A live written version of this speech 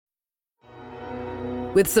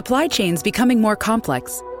With supply chains becoming more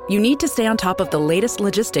complex, you need to stay on top of the latest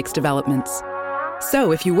logistics developments.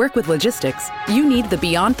 So if you work with logistics, you need the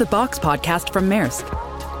Beyond the Box podcast from Maersk.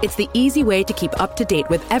 It's the easy way to keep up to date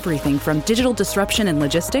with everything from digital disruption in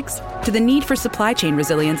logistics to the need for supply chain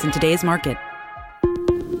resilience in today's market.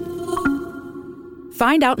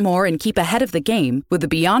 Find out more and keep ahead of the game with the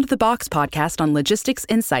Beyond the Box podcast on logistics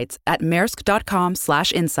insights at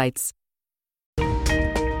maersk.com/insights.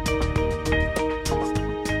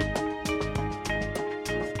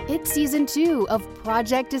 It's season 2 of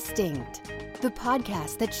Project Distinct, the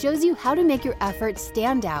podcast that shows you how to make your efforts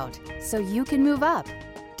stand out so you can move up.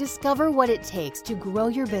 Discover what it takes to grow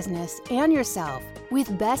your business and yourself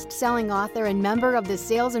with best-selling author and member of the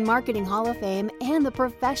Sales and Marketing Hall of Fame and the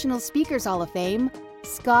Professional Speakers Hall of Fame,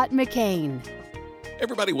 Scott McKain.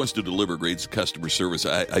 Everybody wants to deliver great customer service.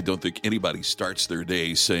 I don't think anybody starts their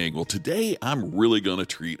day saying, well, today I'm really going to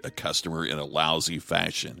treat a customer in a lousy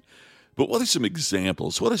fashion. But what are some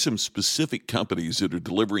examples? What are some specific companies that are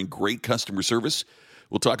delivering great customer service?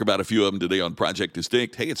 We'll talk about a few of them today on Project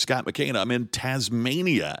Distinct. Hey, it's Scott McKain. I'm in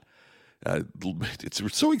Tasmania. It's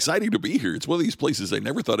so exciting to be here. It's one of these places I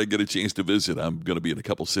never thought I'd get a chance to visit. I'm going to be in a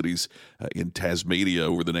couple cities in Tasmania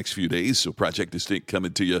over the next few days. So Project Distinct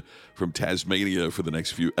coming to you from Tasmania for the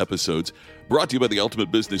next few episodes. Brought to you by the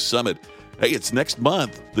Ultimate Business Summit. Hey, it's next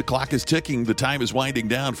month. The clock is ticking. The time is winding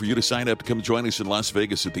down for you to sign up to come join us in Las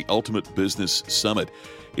Vegas at the Ultimate Business Summit.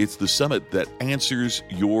 It's the summit that answers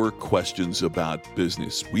your questions about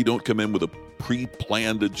business. We don't come in with a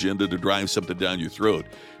pre-planned agenda to drive something down your throat.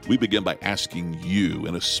 We begin by asking you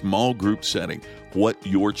in a small group setting what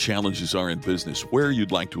your challenges are in business, where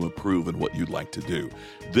you'd like to improve, and what you'd like to do.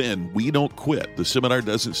 Then we don't quit. The seminar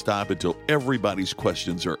doesn't stop until everybody's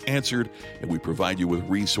questions are answered, and we provide you with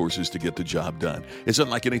resources to get the job done. It's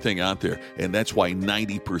unlike anything out there, and that's why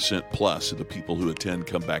 90% plus of the people who attend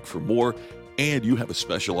come back for more, and you have a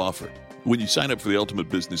special offer. When you sign up for the Ultimate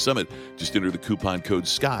Business Summit, just enter the coupon code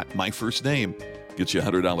SCOTT, my first name, gets you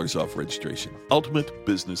 $100 off registration.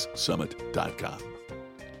 UltimateBusinessSummit.com.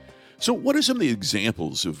 So what are some of the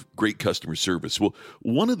examples of great customer service? Well,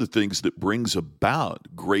 one of the things that brings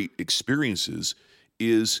about great experiences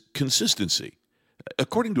is consistency.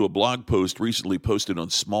 According to a blog post recently posted on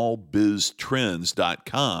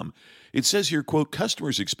smallbiztrends.com, it says here, quote,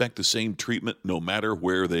 customers expect the same treatment no matter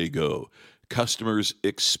where they go. Customers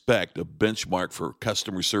expect a benchmark for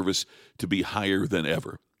customer service to be higher than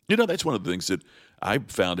ever. You know, that's one of the things that I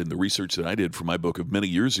found in the research that I did for my book of many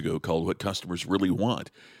years ago called What Customers Really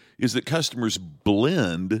Want, is that customers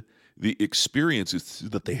blend the experiences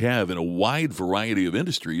that they have in a wide variety of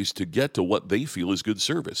industries to get to what they feel is good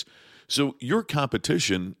service. So your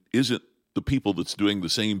competition isn't the people that's doing the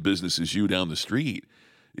same business as you down the street.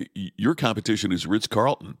 Your competition is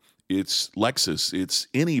Ritz-Carlton. It's Lexus. It's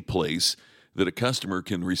any place that a customer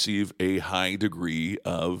can receive a high degree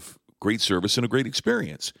of great service and a great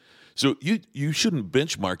experience. So you shouldn't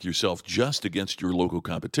benchmark yourself just against your local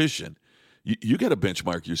competition. You got to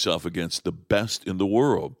benchmark yourself against the best in the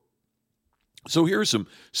world. So here are some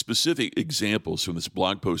specific examples from this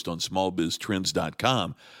blog post on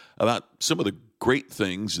smallbiztrends.com about some of the great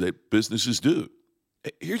things that businesses do.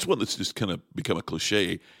 Here's one that's just kind of become a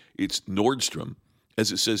cliche. It's Nordstrom. As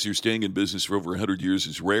it says here, staying in business for over 100 years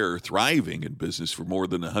is rare. Thriving in business for more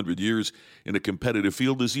than 100 years in a competitive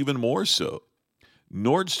field is even more so.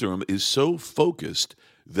 Nordstrom is so focused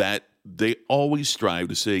that they always strive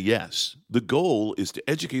to say yes. The goal is to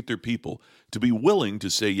educate their people to be willing to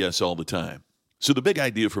say yes all the time. So the big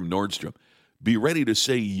idea from Nordstrom, be ready to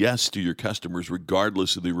say yes to your customers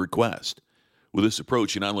regardless of the request. With this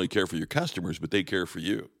approach, you not only care for your customers, but they care for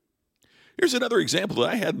you. Here's another example that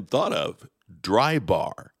I hadn't thought of.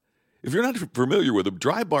 Drybar. If you're not familiar with them,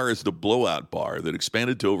 Drybar is the blowout bar that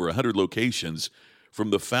expanded to over 100 locations from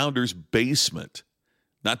the founder's basement.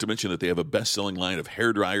 Not to mention that they have a best-selling line of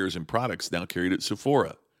hair dryers and products now carried at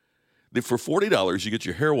Sephora. For $40, you get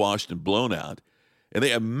your hair washed and blown out, and they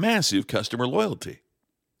have massive customer loyalty.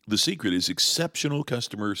 The secret is exceptional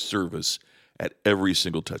customer service at every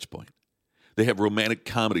single touch point. They have romantic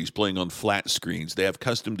comedies playing on flat screens. They have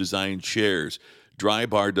custom-designed chairs.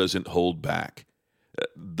 Drybar doesn't hold back.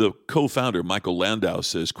 The co-founder, Michael Landau,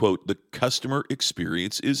 says, quote, the customer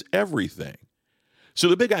experience is everything. So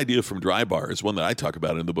the big idea from Drybar is one that I talk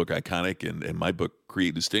about in the book Iconic and my book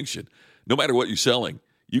Create Distinction. No matter what you're selling,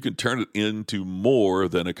 you can turn it into more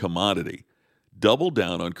than a commodity. Double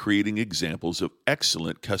down on creating examples of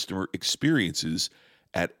excellent customer experiences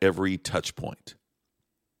at every touch point.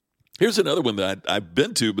 Here's another one that I've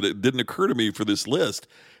been to, but it didn't occur to me for this list,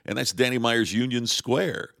 and that's Danny Meyer's Union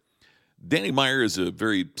Square. Danny Meyer is a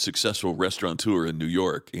very successful restaurateur in New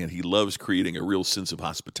York, and he loves creating a real sense of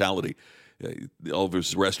hospitality. All of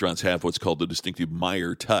his restaurants have what's called the distinctive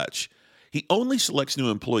Meyer touch. He only selects new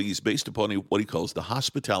employees based upon what he calls the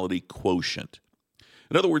hospitality quotient.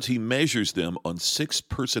 In other words, he measures them on 6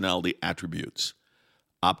 personality attributes: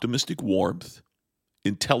 optimistic warmth,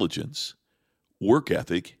 intelligence, work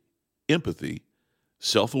ethic, empathy,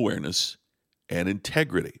 self-awareness, and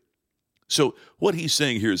integrity. So what he's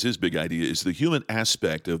saying here is his big idea is the human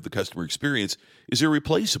aspect of the customer experience is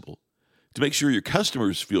irreplaceable. To make sure your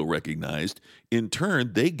customers feel recognized, in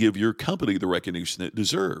turn, they give your company the recognition it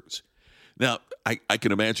deserves. Now, I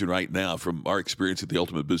can imagine right now from our experience at the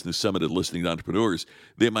Ultimate Business Summit and listening to entrepreneurs,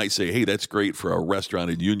 they might say, hey, that's great for our restaurant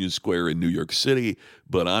in Union Square in New York City,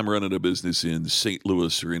 but I'm running a business in St.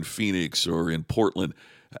 Louis or in Phoenix or in Portland.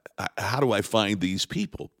 How do I find these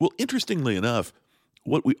people? Well, interestingly enough,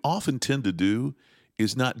 what we often tend to do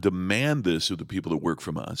is not demand this of the people that work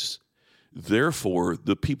from us. Therefore,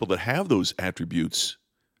 the people that have those attributes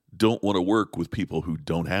don't want to work with people who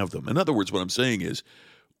don't have them. In other words, what I'm saying is,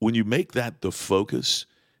 when you make that the focus,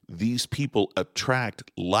 these people attract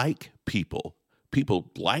like people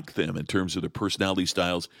like them in terms of their personality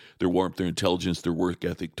styles, their warmth, their intelligence, their work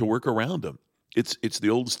ethic, to work around them. It's the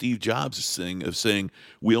old Steve Jobs thing of saying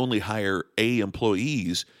we only hire A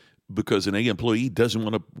employees because an A employee doesn't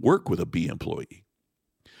want to work with a B employee.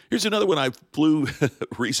 Here's another one I flew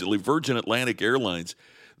recently, Virgin Atlantic Airlines.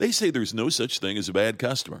 They say there's no such thing as a bad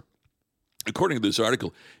customer. According to this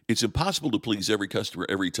article, it's impossible to please every customer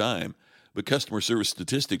every time, but customer service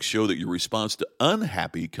statistics show that your response to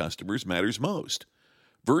unhappy customers matters most.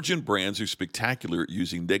 Virgin brands are spectacular at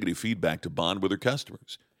using negative feedback to bond with their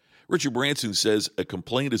customers. Richard Branson says a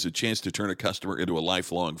complaint is a chance to turn a customer into a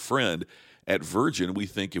lifelong friend. At Virgin, we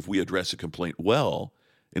think if we address a complaint well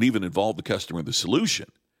and even involve the customer in the solution,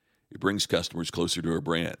 it brings customers closer to our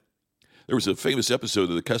brand. There was a famous episode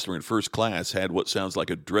of the customer in first class had what sounds like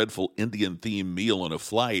a dreadful Indian-themed meal on a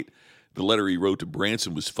flight. The letter he wrote to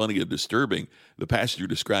Branson was funny and disturbing. The passenger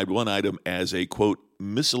described one item as a, quote,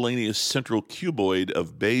 miscellaneous central cuboid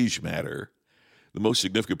of beige matter. The most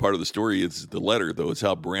significant part of the story is the letter, though. It's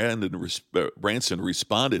how Branson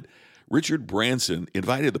responded. Richard Branson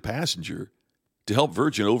invited the passenger to help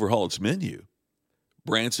Virgin overhaul its menu.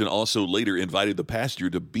 Branson also later invited the passenger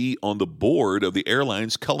to be on the board of the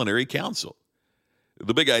airline's culinary council.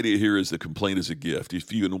 The big idea here is the complaint is a gift.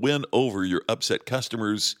 If you can win over your upset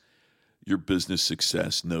customers, your business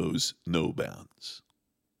success knows no bounds.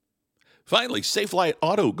 Finally, Safelite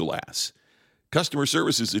Auto Glass. Customer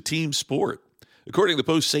service is a team sport. According to the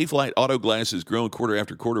Post, Safelite Auto Glass has grown quarter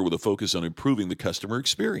after quarter with a focus on improving the customer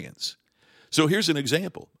experience. So here's an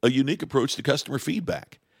example, a unique approach to customer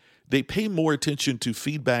feedback. They pay more attention to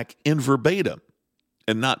feedback in verbatim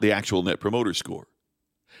and not the actual Net Promoter Score.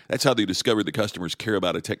 That's how they discovered that customers care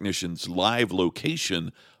about a technician's live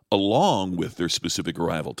location along with their specific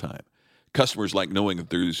arrival time. Customers like knowing that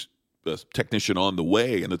there's a technician on the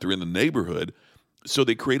way and that they're in the neighborhood, so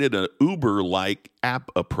they created an Uber-like app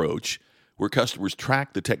approach where customers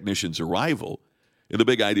track the technician's arrival. And the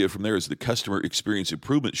big idea from there is the customer experience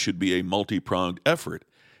improvement should be a multi-pronged effort.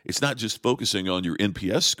 It's not just focusing on your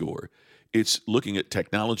NPS score. It's looking at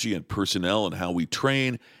technology and personnel and how we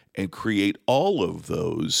train and create all of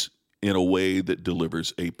those in a way that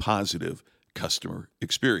delivers a positive customer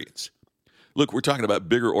experience. Look, we're talking about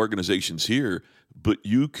bigger organizations here, but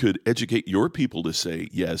you could educate your people to say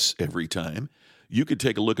yes every time. You could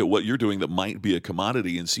take a look at what you're doing that might be a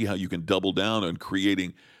commodity and see how you can double down on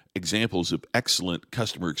creating examples of excellent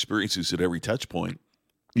customer experiences at every touch point.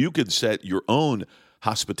 You could set your own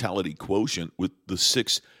hospitality quotient with the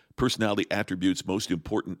 6 personality attributes most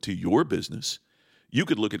important to your business. You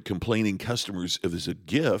could look at complaining customers as a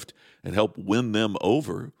gift and help win them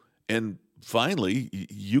over. And finally,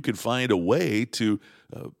 you could find a way to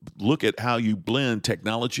look at how you blend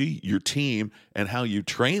technology, your team, and how you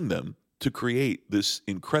train them to create this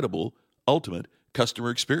incredible, ultimate customer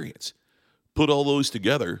experience. Put all those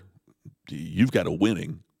together, you've got a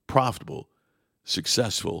winning, profitable,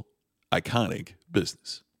 successful, iconic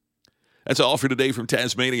business. That's all for today from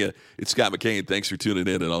Tasmania. It's Scott McKain. Thanks for tuning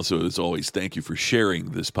in. And also, as always, thank you for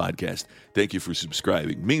sharing this podcast. Thank you for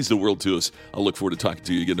subscribing. It means the world to us. I'll look forward to talking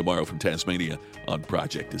to you again tomorrow from Tasmania on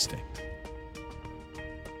Project Distinct.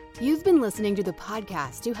 You've been listening to the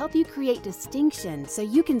podcast to help you create distinction so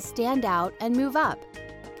you can stand out and move up.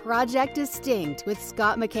 Project Distinct with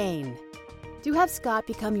Scott McKain. To have Scott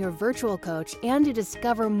become your virtual coach and to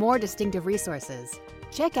discover more distinctive resources,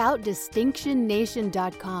 check out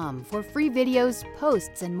DistinctionNation.com for free videos,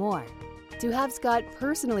 posts, and more. To have Scott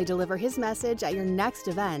personally deliver his message at your next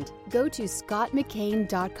event, go to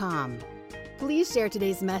scottmccain.com. Please share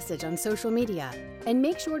today's message on social media and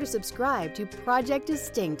make sure to subscribe to Project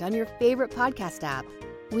Distinct on your favorite podcast app.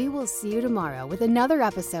 We will see you tomorrow with another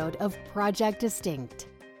episode of Project Distinct.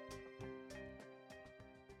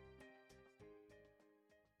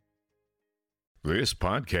 This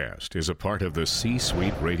podcast is a part of the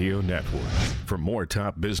C-Suite Radio Network. For more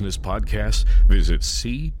top business podcasts, visit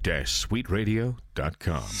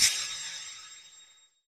c-suiteradio.com.